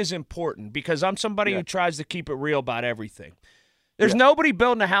to me is important, because I'm somebody who tries to keep it real about everything. There's nobody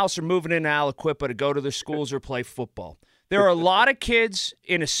building a house or moving into Aliquippa to go to their schools or play football. There are a lot of kids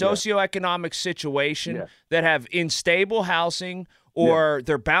in a socioeconomic situation that have unstable housing, or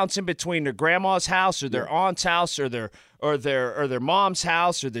they're bouncing between their grandma's house or their aunt's house or their mom's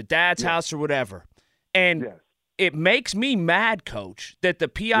house or their dad's house or whatever. And it makes me mad, Coach, that the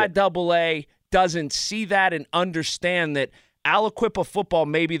PIAA doesn't see that and understand that Aliquippa football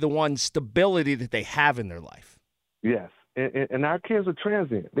may be the one stability that they have in their life. Yes. And our kids are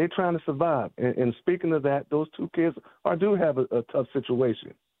transient. They're trying to survive. And speaking of that, those two kids do have a tough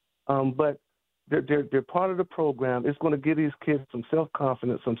situation. But they're part of the program. It's going to give these kids some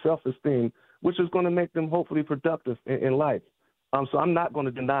self-confidence, some self-esteem, which is going to make them hopefully productive in life. So I'm not going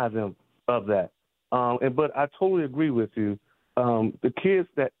to deny them of that. But I totally agree with you. The kids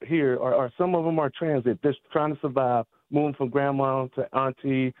that here are some of them are transient, just trying to survive, moving from grandma to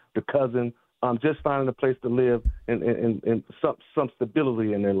auntie to cousin, just finding a place to live and some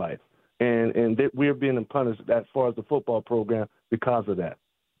stability in their life. And that we're being punished as far as the football program because of that.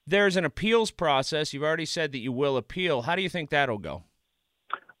 There's an appeals process. You've already said that you will appeal. How do you think that'll go?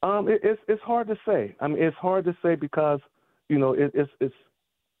 It's hard to say. I mean, it's hard to say because, it's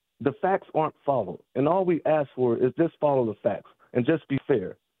the facts aren't followed. And all we ask for is just follow the facts and just be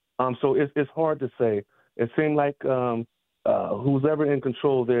fair. So it's hard to say. It seems like who's ever in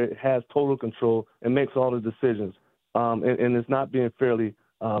control there has total control and makes all the decisions. And it's not being fairly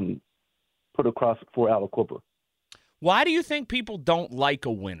put across for Aliquippa. Why do you think people don't like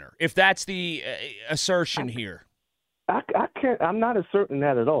a winner, if that's the assertion here? I can't. I'm not asserting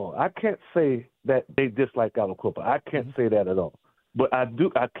that at all. I can't say that they dislike Aliquippa. I can't say that at all. But I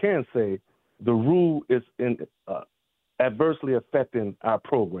can say the rule is adversely affecting our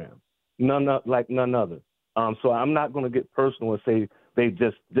program. None other. So I'm not going to get personal and say they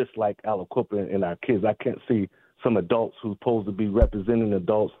just dislike Aliquippa and our kids. I can't see some adults who's supposed to be representing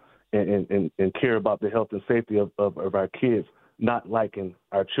adults and care about the health and safety of our kids not liking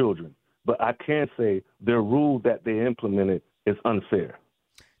our children. But I can say their rule that they implemented is unfair.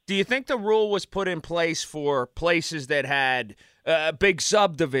 Do you think the rule was put in place for places that had big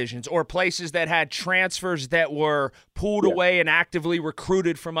subdivisions or places that had transfers that were pulled away and actively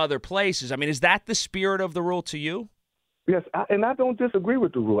recruited from other places? I mean, is that the spirit of the rule to you? Yes, and I don't disagree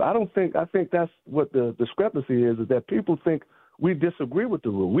with the rule. I think that's what the discrepancy is that people think we disagree with the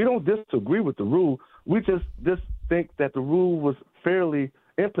rule. We don't disagree with the rule. We just think that the rule was fairly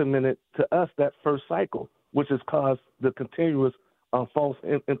implemented to us that first cycle, which has caused the continuous false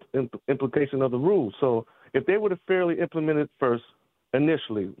implication of the rule. So if they would have fairly implemented first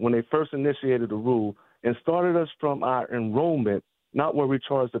initially, when they first initiated the rule and started us from our enrollment, not where we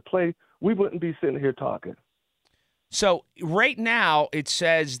charged to play, we wouldn't be sitting here talking. So right now it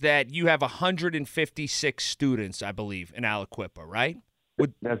says that you have 156 students, I believe, in Aliquippa, right?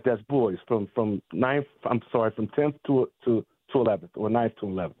 That's boys from 10th to 11th or 9th to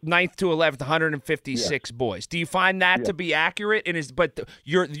 11th. 9th to 11th, 156 boys. Do you find that to be accurate? But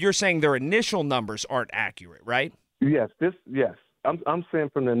you're saying their initial numbers aren't accurate, right? Yes. I'm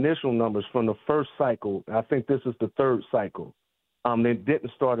saying from the initial numbers from the first cycle. I think this is the third cycle. They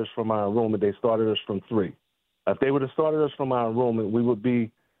didn't start us from our enrollment. They started us from 3. If they would have started us from our enrollment, we would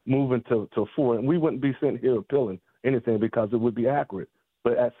be moving to 4, and we wouldn't be sitting here appealing anything because it would be accurate.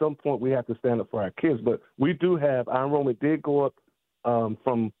 But at some point, we have to stand up for our kids. But we do have – our enrollment did go up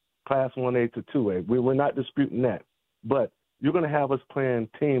from Class 1A to 2A. We're not disputing that. But you're going to have us playing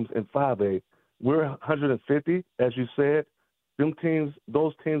teams in 5A. We're 150, as you said.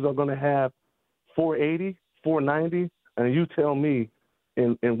 Those teams are going to have 480, 490, and you tell me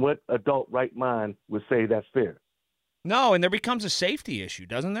in what adult right mind would say that's fair. No, and there becomes a safety issue,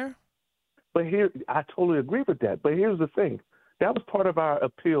 doesn't there? But here, I totally agree with that. But here's the thing. That was part of our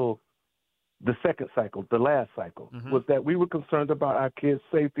appeal the second cycle, the last cycle, was that we were concerned about our kids'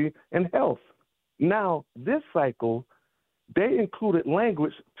 safety and health. Now, this cycle, they included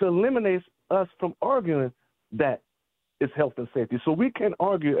language to eliminate us from arguing that it's health and safety. So we can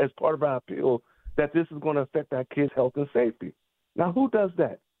argue as part of our appeal that this is going to affect our kids' health and safety. Now, who does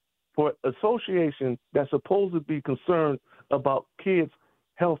that? For an association that's supposed to be concerned about kids'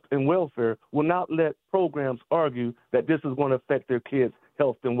 health and welfare will not let programs argue that this is going to affect their kids'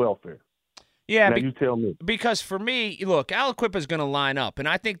 health and welfare. Yeah, now you tell me. Because for me, look, Aliquippa is going to line up, and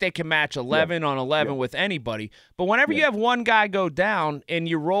I think they can match 11 on 11 with anybody. But whenever you have one guy go down and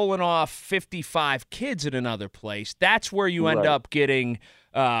you're rolling off 55 kids at another place, that's where you end up getting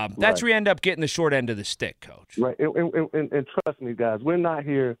where you end up getting the short end of the stick, Coach. Right, and trust me, guys, we're not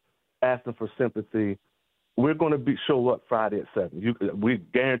here asking for sympathy. We're going to show up Friday at 7. We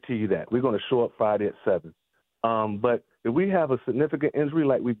guarantee you that. We're going to show up Friday at 7. But if we have a significant injury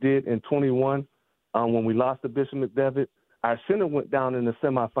like we did in 21 when we lost to Bishop McDevitt, our center went down in the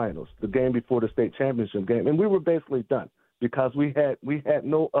semifinals, the game before the state championship game, and we were basically done because we had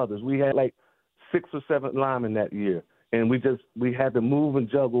no others. We had like 6 or 7 linemen that year, and we had to move and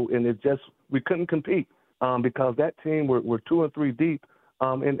juggle, and we couldn't compete because that team were 2 and 3 deep.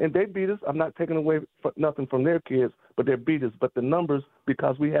 And they beat us. I'm not taking away nothing from their kids, but they beat us. But the numbers,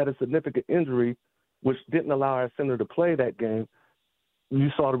 because we had a significant injury, which didn't allow our center to play that game, you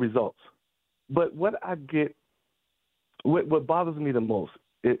saw the results. But what bothers me the most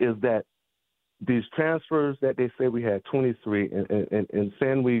is that these transfers that they say we had 23 and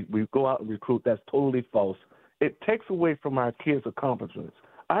saying we go out and recruit, that's totally false. It takes away from our kids' accomplishments.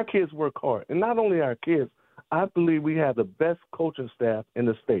 Our kids work hard. And not only our kids, I believe we have the best coaching staff in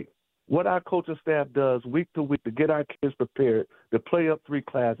the state. What our coaching staff does week to week to get our kids prepared to play up 3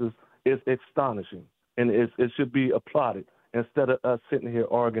 classes is astonishing, and it should be applauded instead of us sitting here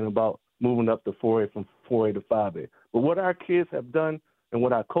arguing about moving up to 4A from 4A to 5A. But what our kids have done and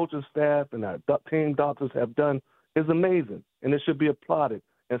what our coaching staff and our team doctors have done is amazing, and it should be applauded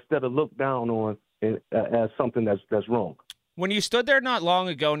instead of looked down on as something that's wrong. When you stood there not long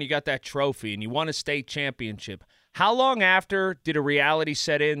ago and you got that trophy and you won a state championship, how long after did a reality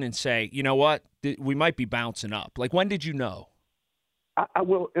set in and say, you know what, we might be bouncing up? Like, when did you know? I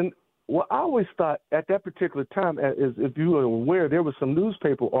always thought at that particular time, as if you were aware, there were some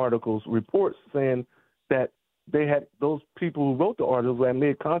newspaper articles, reports saying that they had those people who wrote the articles had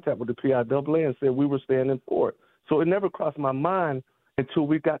made contact with the PIAA and said we were standing for it. So it never crossed my mind until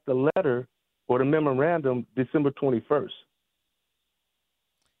we got the letter or the memorandum December 21st.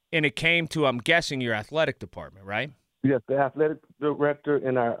 And it came to, I'm guessing, your athletic department, right? Yes, the athletic director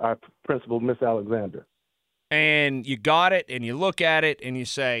and our principal, Miss Alexander. And you got it, and you look at it, and you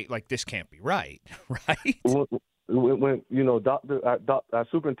say, like, this can't be right, right? When our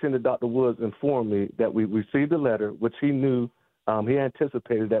superintendent, Dr. Woods, informed me that we received the letter, which he knew, he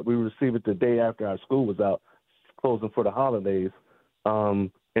anticipated that we would receive it the day after our school was out, closing for the holidays,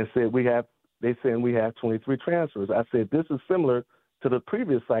 and said we have 23 transfers. I said, this is similar to the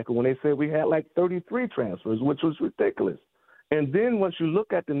previous cycle when they said we had like 33 transfers, which was ridiculous. And then once you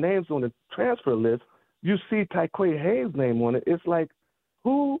look at the names on the transfer list, you see Tyquay Hayes' name on it. It's like,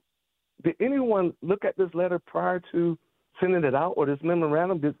 did anyone look at this letter prior to sending it out or this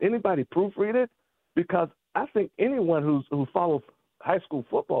memorandum? Did anybody proofread it? Because I think anyone who follows high school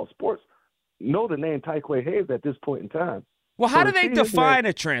football sports know the name Tyquay Hayes at this point in time. Well, how do they define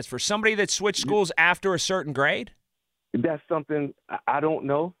a transfer? Somebody that switched schools after a certain grade? That's something I don't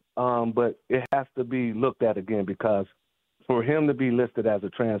know, but it has to be looked at again because for him to be listed as a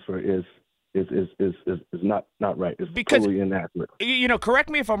transfer is not right. It's totally inaccurate. You know, correct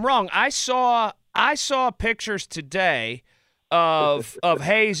me if I'm wrong. I saw pictures today of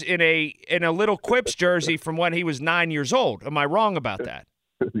Hayes in a little Quips jersey from when he was 9 years old. Am I wrong about that?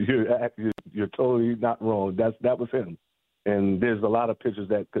 You're totally not wrong. That was him, and there's a lot of pictures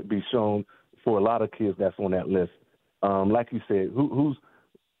that could be shown for a lot of kids that's on that list. Like you said,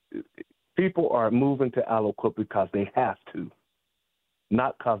 people are moving to Aliquippa because they have to,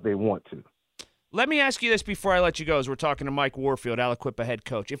 not because they want to. Let me ask you this before I let you go, as we're talking to Mike Warfield, Aliquippa head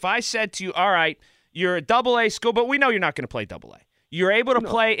coach. If I said to you, all right, you're a AA school, but we know you're not going to play AA. You're able to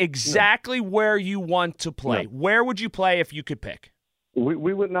play exactly where you want to play. Where would you play if you could pick?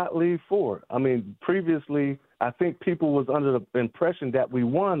 We would not leave 4. I mean, previously, I think people was under the impression that we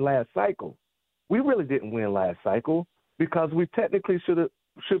won last cycle. We really didn't win last cycle because we technically should have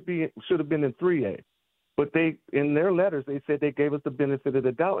been in 3A. But they, in their letters, they said they gave us the benefit of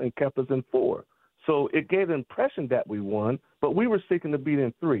the doubt and kept us in 4. So it gave the impression that we won, but we were seeking to be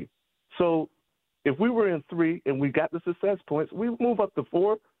in 3. So if we were in 3 and we got the success points, we move up to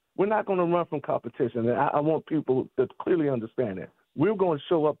 4. We're not going to run from competition. And I want people to clearly understand that. We're going to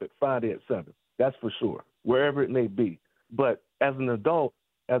show up at Friday at 7. That's for sure, wherever it may be. But as an adult,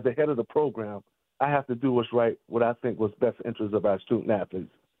 as the head of the program, I have to do what's right, what I think was best interest of our student athletes,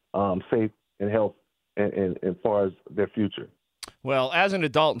 safe and health and as far as their future. Well, as an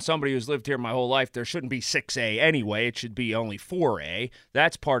adult and somebody who's lived here my whole life, there shouldn't be 6A anyway. It should be only 4A.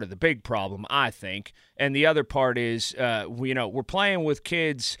 That's part of the big problem, I think. And the other part is, we're playing with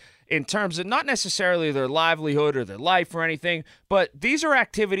kids in terms of not necessarily their livelihood or their life or anything, but these are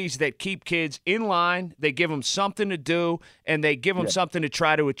activities that keep kids in line. They give them something to do, and they give them something to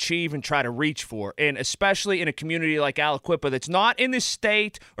try to achieve and try to reach for. And especially in a community like Aliquippa that's not in this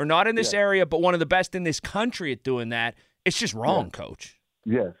state or not in this area, but one of the best in this country at doing that, it's just wrong, Coach.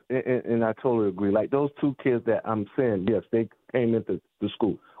 Yes, and I totally agree. Like those two kids that I'm saying, yes, they came into the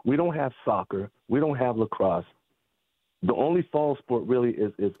school. We don't have soccer. We don't have lacrosse. The only fall sport really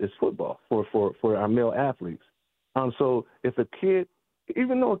is football for our male athletes. So if a kid,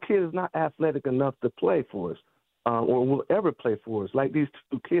 even though a kid is not athletic enough to play for us or will ever play for us, like these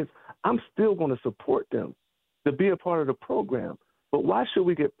two kids, I'm still going to support them to be a part of the program. But why should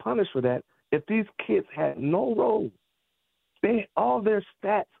we get punished for that if these kids had no role? All their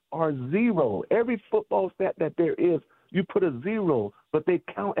stats are zero. Every football stat that there is, you put a zero, but they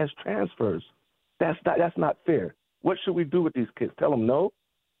count as transfers. That's not fair. What should we do with these kids? Tell them no?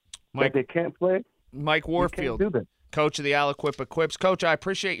 That they can't play? Mike Warfield, coach of the Aliquippa Quips. Coach, I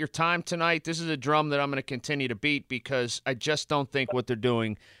appreciate your time tonight. This is a drum that I'm going to continue to beat because I just don't think what they're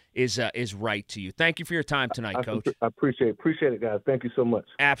doing is right to you. Thank you for your time tonight, Coach. I appreciate it, guys. Thank you so much.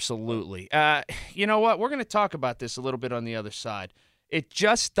 Absolutely. You know what? We're going to talk about this a little bit on the other side. It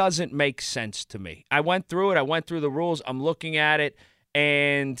just doesn't make sense to me. I went through it. I went through the rules. I'm looking at it,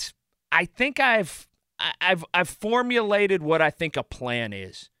 and I think I've formulated what I think a plan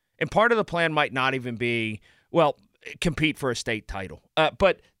is. And part of the plan might not even be, compete for a state title.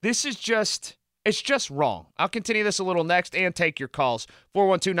 But this is just... It's just wrong. I'll continue this a little next and take your calls.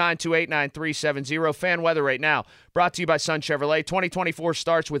 412-928-9370. Fan weather right now. Brought to you by Sun Chevrolet. 2024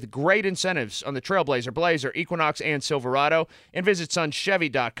 starts with great incentives on the Trailblazer, Blazer, Equinox, and Silverado. And visit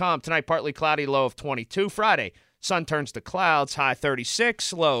sunchevy.com. Tonight, partly cloudy, low of 22. Friday, sun turns to clouds, high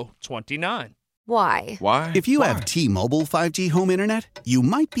 36, low 29. Why? If you have T-Mobile 5G home internet, you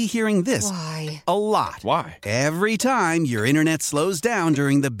might be hearing this a lot. Why? Every time your internet slows down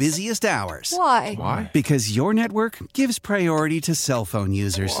during the busiest hours. Why? Because your network gives priority to cell phone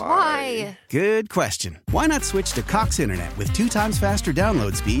users. Why? Good question. Why not switch to Cox Internet with 2 times faster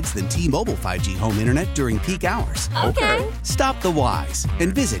download speeds than T-Mobile 5G home internet during peak hours? Okay. Stop the whys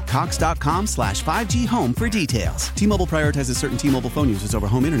and visit cox.com/5G home for details. T-Mobile prioritizes certain T-Mobile phone users over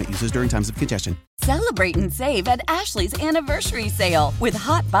home internet users during times of congestion. Celebrate and save at Ashley's Anniversary Sale. With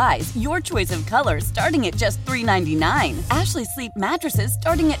Hot Buys, your choice of colors starting at just $3.99. Ashley Sleep mattresses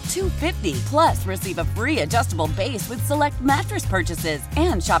starting at $2.50. Plus, receive a free adjustable base with select mattress purchases.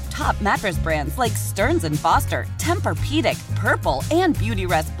 And shop top mattress brands like Stearns & Foster, Tempur-Pedic, Purple, and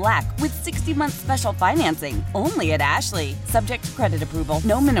Beautyrest Black with 60-month special financing. Only at Ashley. Subject to credit approval.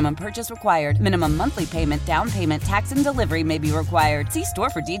 No minimum purchase required. Minimum monthly payment, down payment, tax, and delivery may be required. See store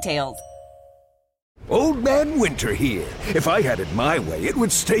for details. Old Man Winter here. If I had it my way, it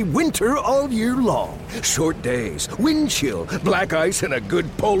would stay winter all year long. Short days, wind chill, black ice, and a good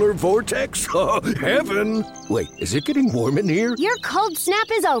polar vortex. Oh, heaven. Wait, is it getting warm in here? Your cold snap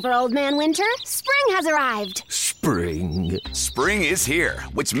is over, Old Man Winter. Spring has arrived. Spring. Spring is here,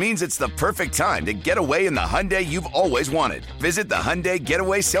 which means it's the perfect time to get away in the Hyundai you've always wanted. Visit the Hyundai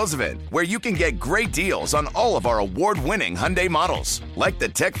Getaway Sales Event, where you can get great deals on all of our award-winning Hyundai models, like the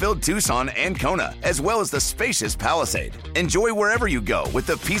tech-filled Tucson and Kona, as well as the spacious Palisade. Enjoy wherever you go with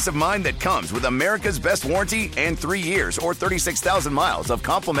the peace of mind that comes with America's best warranty and 3 years or 36,000 miles of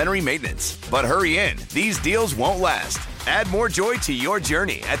complimentary maintenance. But hurry in, these deals won't last. Add more joy to your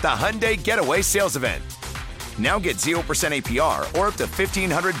journey at the Hyundai Getaway Sales Event. Now get 0% APR or up to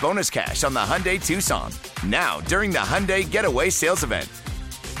 $1,500 bonus cash on the Hyundai Tucson. Now, during the Hyundai Getaway Sales Event.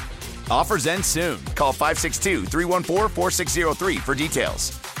 Offers end soon. Call 562-314-4603 for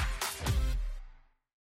details.